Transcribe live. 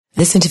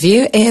This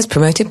interview is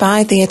promoted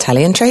by the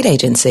Italian Trade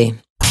Agency.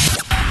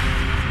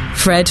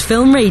 Fred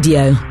Film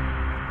Radio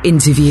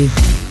interview.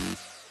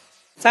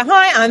 So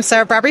hi, I'm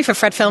Sarah Bradbury for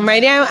Fred Film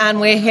Radio, and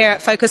we're here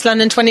at Focus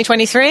London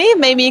 2023.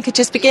 Maybe you could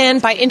just begin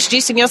by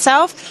introducing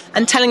yourself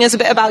and telling us a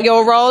bit about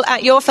your role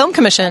at your film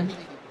commission.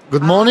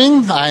 Good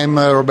morning, I'm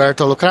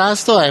Roberto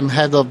Crasto. I'm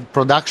head of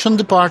production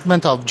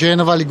department of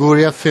Genova,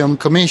 Liguria Film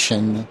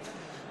Commission.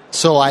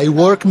 So I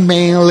work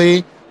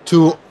mainly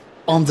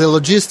on the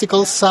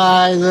logistical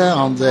side,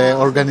 on the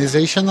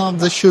organization of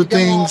the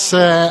shootings,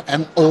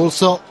 and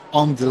also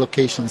on the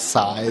location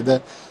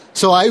side.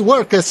 So I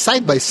work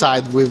side by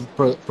side with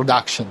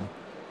production.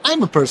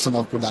 I'm a person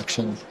of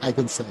production, I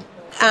can say.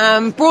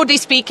 Broadly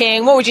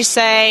speaking, what would you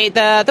say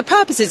the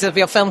purposes of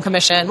your film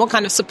commission? What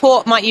kind of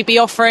support might you be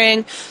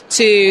offering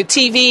to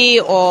TV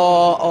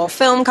or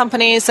film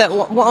companies that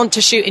want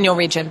to shoot in your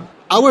region?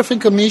 Our film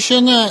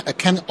commission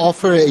can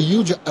offer a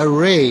huge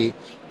array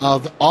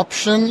of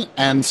option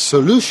and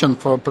solution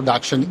for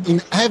production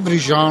in every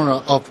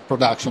genre of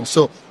production.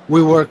 So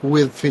we work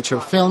with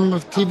feature film,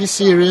 TV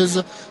series,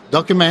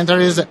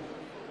 documentaries,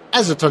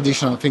 as a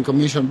traditional film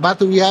commission, but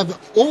we have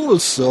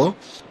also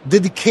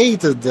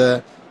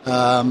dedicated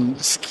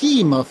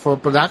scheme for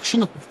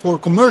production for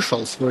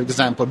commercials, for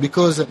example,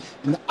 because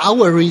in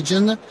our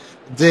region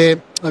the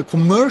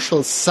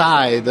commercial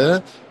side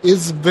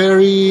is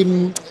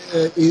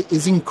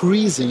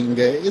increasing.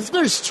 It's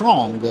very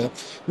strong.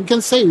 We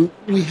can say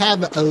we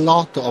have a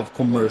lot of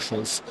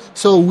commercials.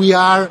 So we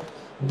are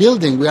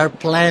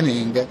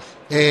planning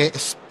a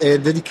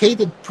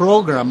dedicated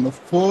program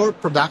for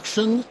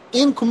production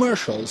in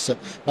commercials,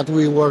 but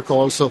we work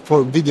also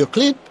for video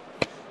clip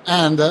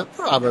and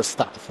for other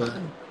stuff.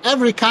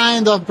 Every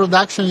kind of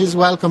production is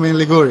welcome in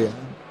Liguria.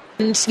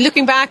 And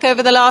looking back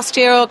over the last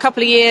year or a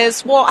couple of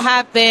years, what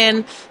have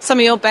been some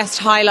of your best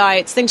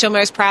highlights, things you're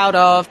most proud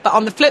of? But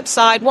on the flip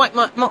side, what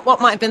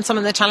might have been some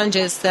of the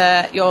challenges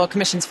that your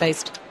commission's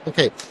faced?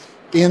 Okay.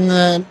 In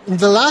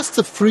the last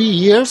 3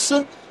 years,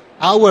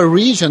 our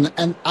region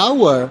and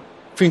our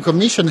film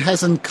commission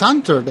has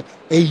encountered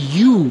a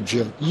huge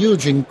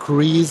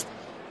increase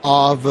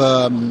of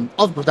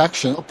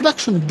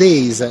production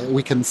days,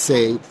 we can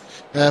say.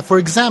 For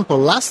example,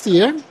 last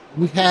year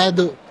we had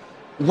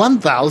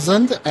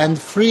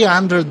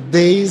 1,300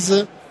 days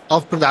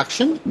of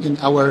production in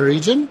our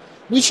region,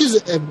 which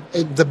is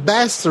the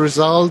best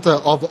result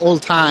of all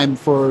time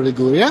for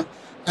Liguria.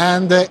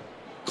 And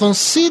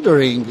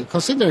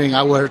considering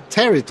our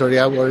territory,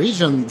 our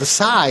region, the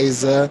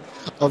size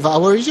of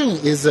our region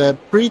is a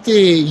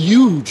pretty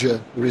huge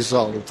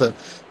result,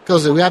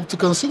 because we have to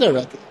consider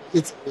that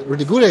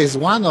Liguria is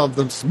one of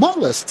the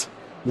smallest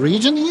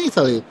regions in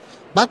Italy.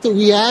 But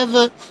we have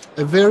a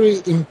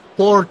very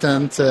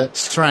important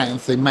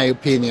strength, in my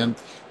opinion,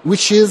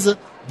 which is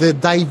the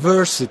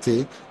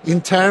diversity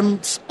in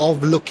terms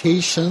of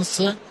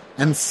locations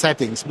and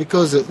settings.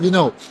 Because,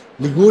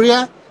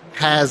 Liguria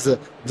has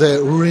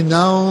the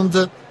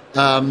renowned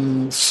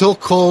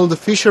so-called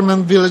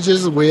fishermen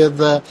villages with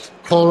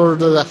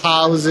colored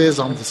houses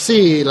on the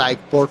sea,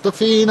 like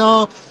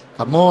Portofino,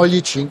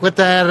 Camogli, Cinque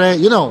Terre,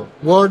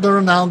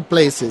 world-renowned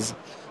places.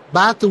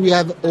 But we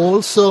have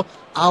also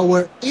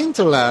our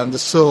hinterland,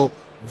 so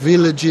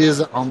villages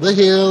on the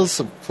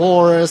hills,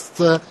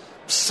 forests,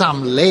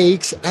 some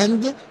lakes,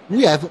 and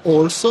we have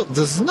also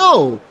the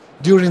snow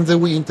during the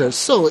winter.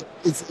 So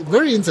it's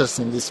very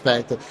interesting, this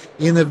fact.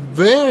 In a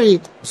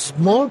very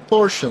small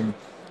portion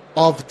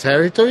of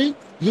territory,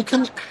 you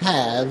can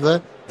have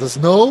the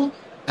snow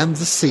and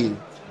the sea.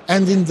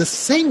 And in the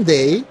same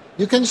day,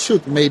 you can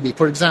shoot maybe,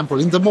 for example,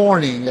 in the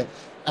morning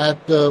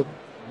at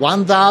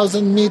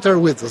 1,000 meters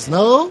with the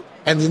snow,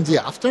 and in the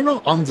afternoon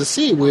on the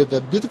sea with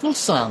a beautiful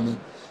sun.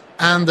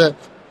 And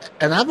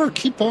another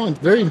key point,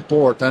 very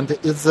important,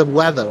 is the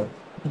weather,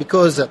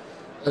 because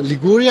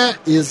Liguria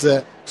is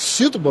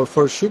suitable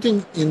for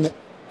shooting in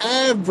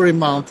every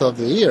month of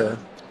the year.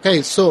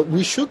 Okay, so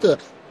we shoot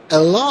a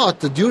lot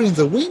during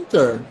the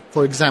winter,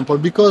 for example,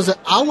 because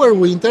our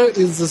winter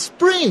is the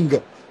spring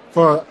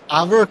for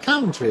our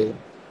country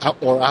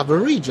or our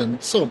region.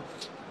 So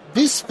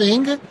this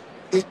thing,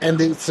 and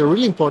it's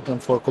really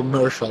important for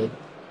commercial,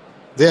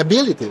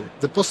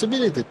 the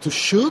possibility to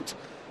shoot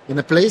in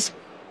a place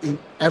in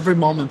every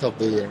moment of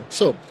the year.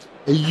 So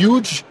a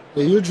huge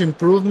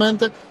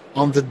improvement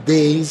on the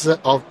days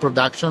of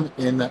production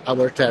in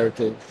our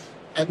territory.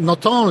 And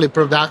not only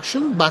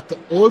production, but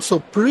also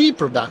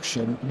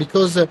pre-production,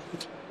 because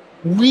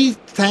we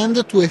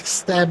tend to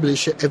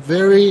establish a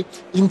very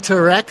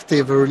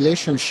interactive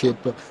relationship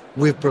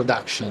with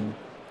production.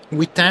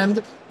 We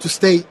tend to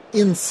stay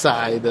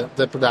inside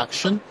the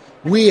production.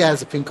 We,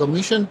 as a film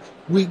commission,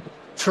 we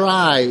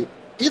try,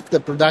 if the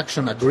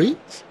production agrees,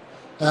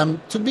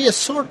 to be a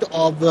sort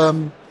of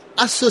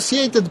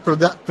associated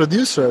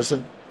producers,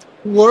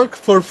 work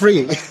for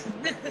free.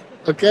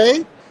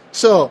 Okay?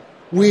 So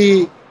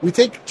we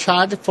take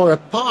charge for a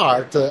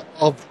part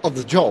of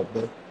the job.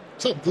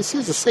 So this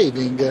is a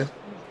saving.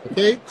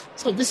 Okay?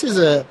 So this is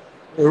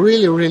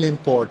really, really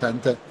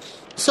important.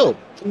 So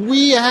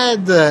we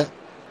had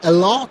a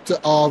lot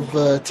of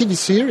TV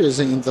series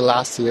in the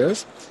last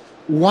years.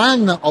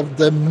 One of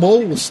the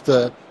most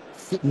famous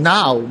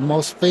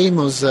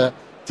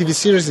TV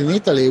series in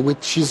Italy,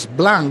 which is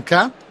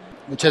Blanca,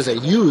 which has a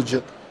huge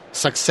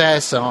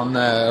success on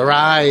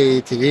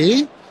Rai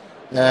TV.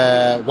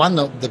 One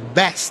of the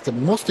best,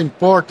 most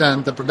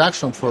important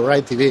production for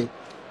Rai TV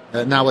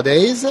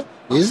nowadays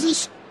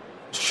is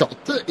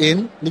shot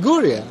in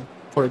Liguria,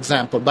 for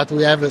example. But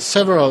we have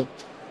several,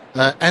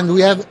 and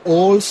we have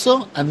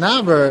also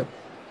another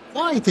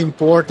quite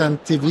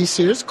important TV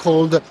series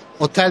called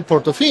Hotel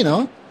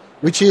Portofino,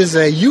 which is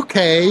a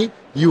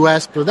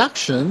UK-US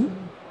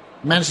production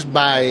managed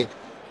by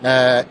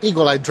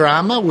Eagle Eye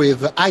Drama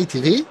with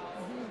ITV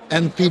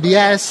and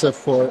PBS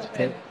for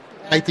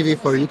ITV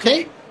for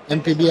UK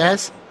and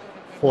PBS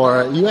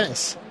for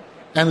US.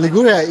 And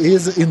Liguria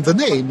is in the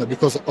name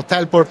because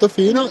Hotel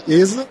Portofino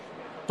is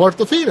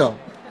Portofino.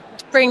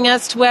 Bring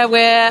us to where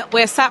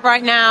we're sat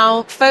right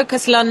now,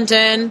 Focus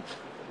London.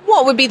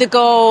 What would be the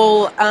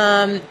goal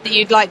that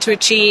you'd like to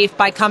achieve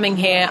by coming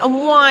here? And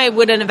why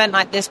would an event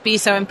like this be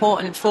so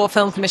important for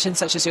film commissions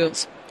such as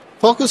yours?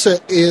 Focus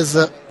is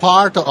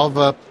part of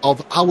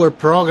our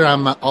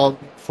program of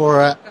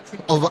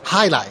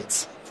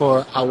highlights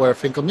for our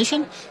film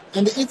commission.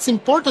 And it's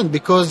important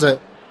because,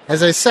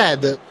 as I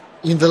said,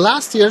 in the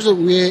last years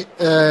we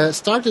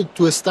started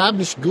to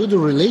establish good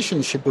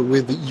relationship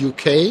with the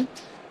UK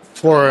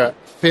for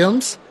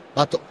films,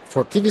 but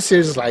for TV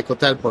series like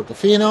Hotel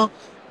Portofino,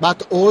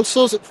 but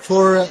also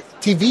for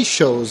TV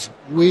shows.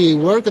 We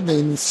worked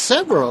in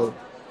several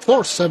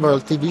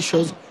TV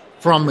shows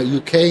from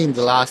UK in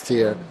the last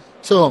year.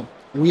 So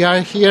we are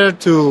here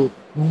to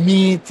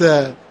meet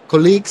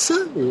colleagues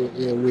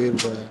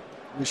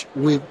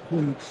with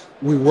whom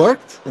we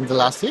worked in the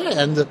last year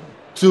and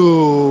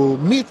to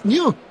meet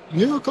new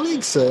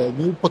colleagues,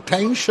 new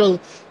potential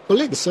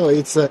colleagues. So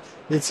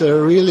it's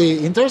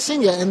really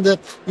interesting. And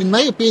in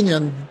my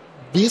opinion,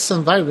 this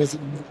environment,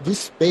 this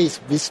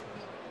space, this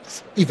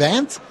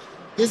event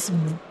is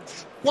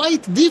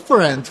quite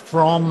different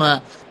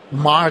from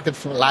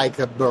market like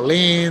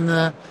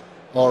Berlin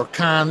or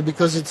Cannes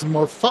because it's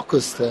more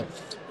focused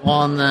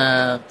on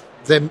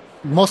the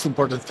most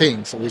important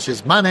things, which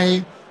is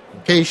money,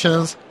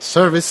 locations,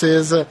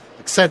 services,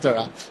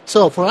 etc.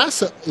 So for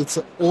us, it's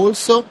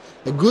also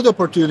a good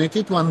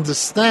opportunity to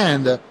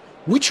understand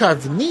which are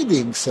the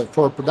needs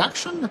for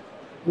production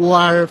who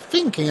are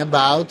thinking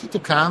about to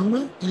come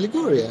in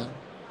Liguria.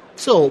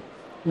 So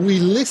we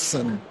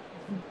listen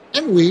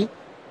and we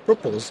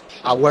propose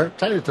our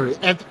territory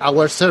and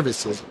our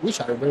services, which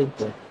are very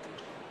important.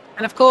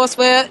 And of course,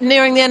 we're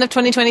nearing the end of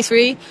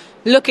 2023,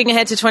 looking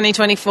ahead to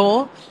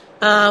 2024.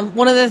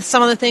 What are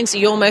some of the things that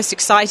you're most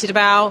excited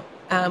about,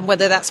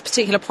 whether that's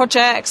particular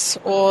projects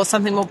or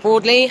something more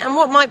broadly? And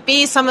what might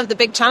be some of the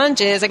big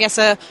challenges? I guess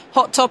a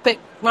hot topic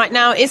right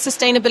now is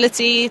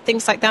sustainability,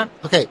 things like that.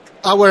 Okay,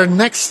 our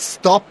next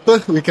stop,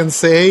 we can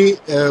say,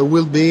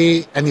 will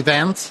be an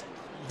event.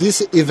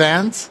 This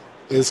event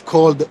is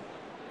called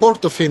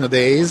Portofino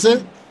Days.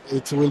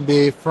 It will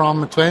be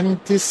from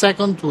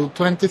 22nd to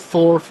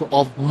 24th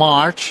of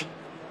March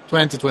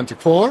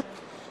 2024.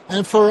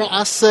 And for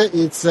us,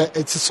 it's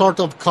a sort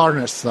of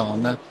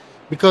cornerstone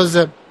because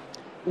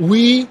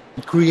we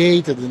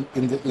created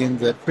in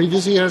the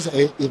previous years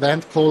an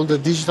event called the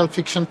Digital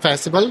Fiction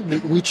Festival,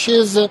 which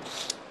is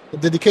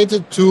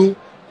dedicated to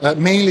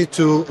mainly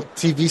to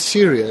TV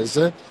series.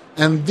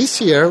 And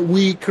this year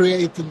we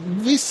created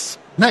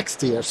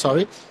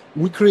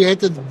we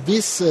created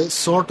this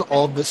sort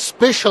of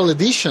special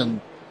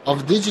edition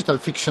of Digital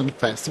Fiction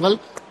Festival,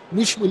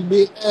 which will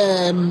be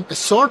a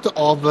sort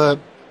of a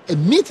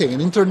meeting,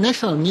 an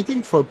international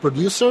meeting for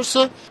producers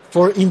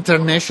for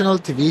international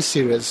TV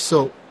series.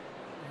 So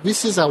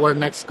this is our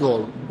next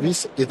goal,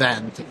 this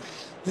event.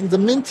 In the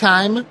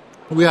meantime,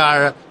 we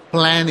are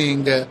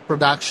planning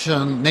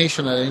production,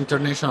 national and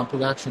international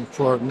production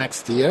for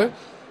next year.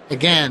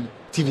 Again,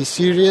 TV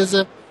series,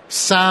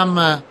 some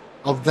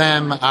of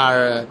them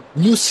are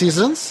new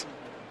seasons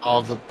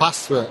of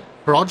past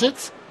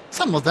projects.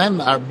 Some of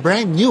them are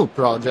brand new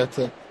projects.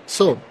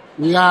 So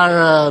we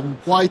are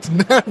quite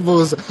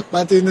nervous,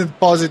 but in a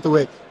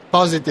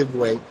positive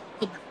way.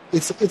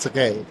 It's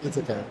okay.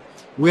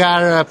 We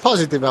are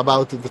positive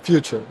about the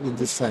future in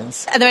this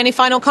sense. Are there any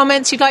final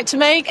comments you'd like to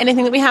make?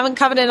 Anything that we haven't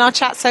covered in our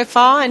chat so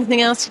far?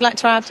 Anything else you'd like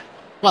to add?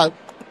 Well,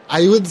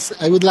 I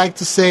would like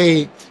to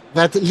say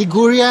that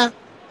Liguria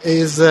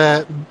is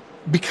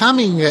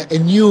becoming a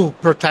new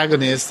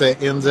protagonist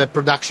in the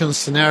production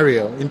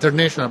scenario,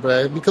 international,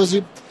 because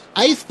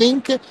I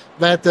think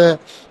that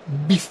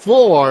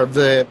before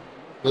the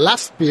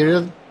last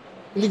period,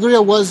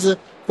 Liguria was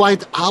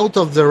quite out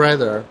of the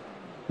radar,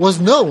 was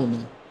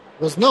known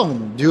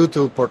due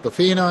to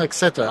Portofino,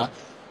 etc.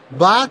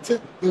 But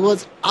it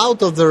was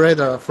out of the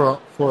radar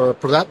for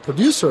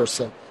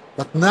producers.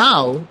 But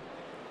now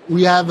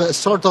we have a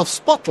sort of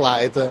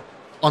spotlight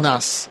on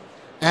us.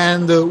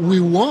 And we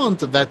want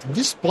that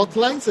this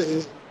spotlight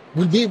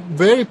will be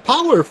very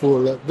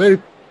powerful,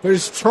 very, very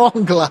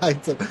strong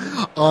light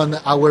on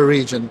our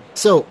region.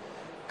 So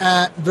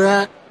There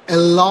are a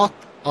lot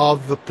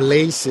of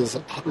places,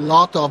 a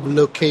lot of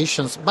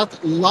locations,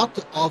 but a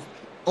lot of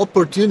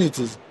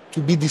opportunities to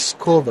be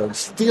discovered,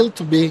 still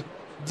to be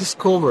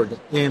discovered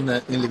in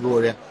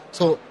Liguria.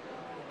 So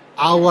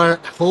our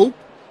hope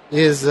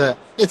is,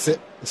 it's a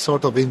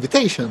sort of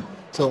invitation.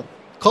 So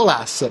call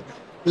us.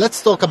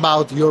 Let's talk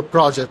about your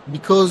project,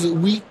 because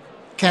we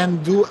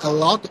can do a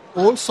lot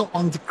also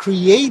on the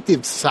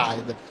creative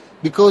side,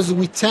 because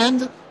we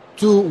tend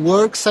to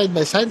work side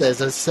by side,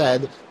 as I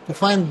said, to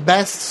find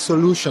best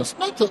solutions,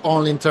 not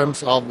only in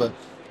terms of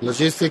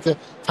logistics,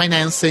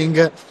 financing,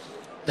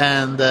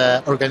 and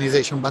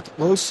organization, but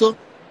also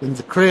in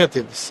the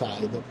creative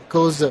side,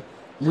 because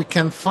we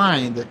can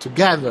find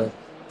together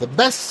the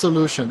best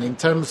solution in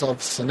terms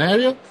of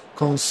scenario,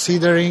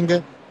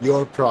 considering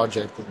your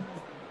project.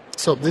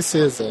 So this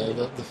is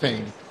the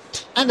thing.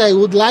 And I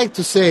would like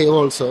to say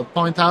also,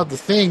 point out the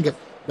thing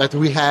that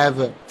we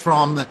have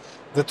from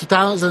the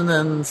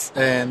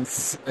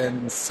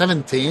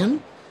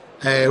 2017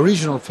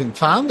 Regional Film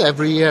Fund.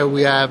 Every year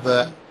we have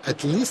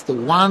at least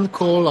one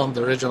call on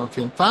the Regional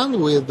Film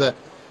Fund with a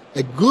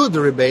good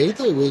rebate,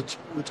 which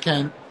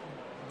can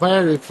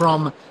vary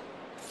from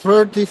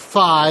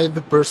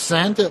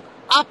 35%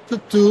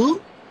 up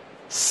to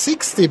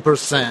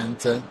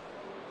 60%,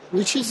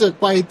 which is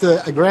quite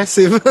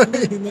aggressive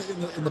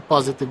in a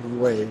positive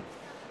way.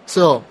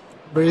 So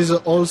there is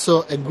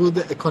also a good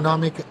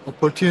economic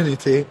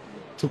opportunity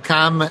to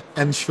come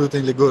and shoot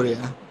in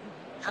Liguria.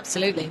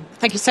 Absolutely.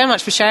 Thank you so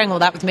much for sharing all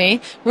that with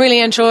me. Really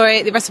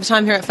enjoy the rest of the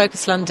time here at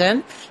Focus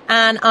London.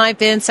 And I've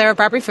been Sarah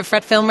Bradbury for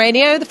Fred Film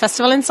Radio, the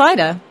Festival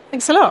Insider.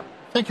 Thanks a lot.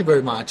 Thank you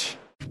very much.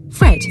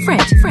 Fred,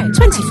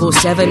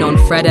 24/7 on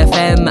Fred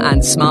FM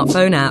and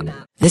smartphone app.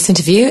 This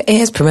interview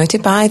is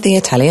promoted by the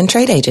Italian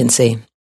Trade Agency.